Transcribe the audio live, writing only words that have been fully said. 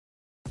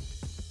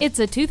It's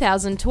a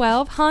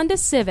 2012 Honda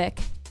Civic.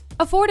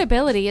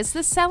 Affordability is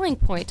the selling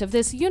point of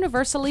this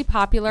universally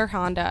popular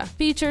Honda.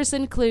 Features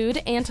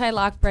include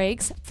anti-lock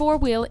brakes,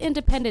 four-wheel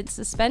independent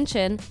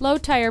suspension, low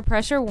tire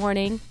pressure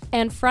warning,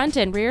 and front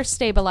and rear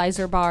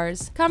stabilizer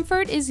bars.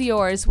 Comfort is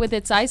yours with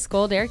its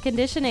ice-cold air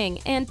conditioning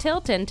and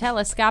tilt and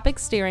telescopic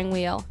steering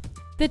wheel.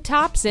 The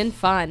top's in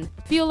fun,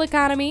 fuel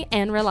economy,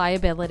 and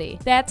reliability.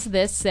 That's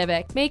this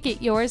Civic. Make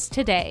it yours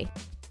today.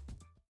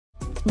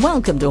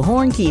 Welcome to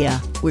Horne Kia.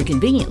 We're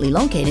conveniently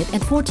located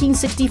at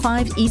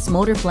 1465 East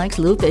Motorpolex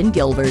Loop in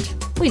Gilbert.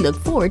 We look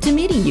forward to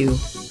meeting you.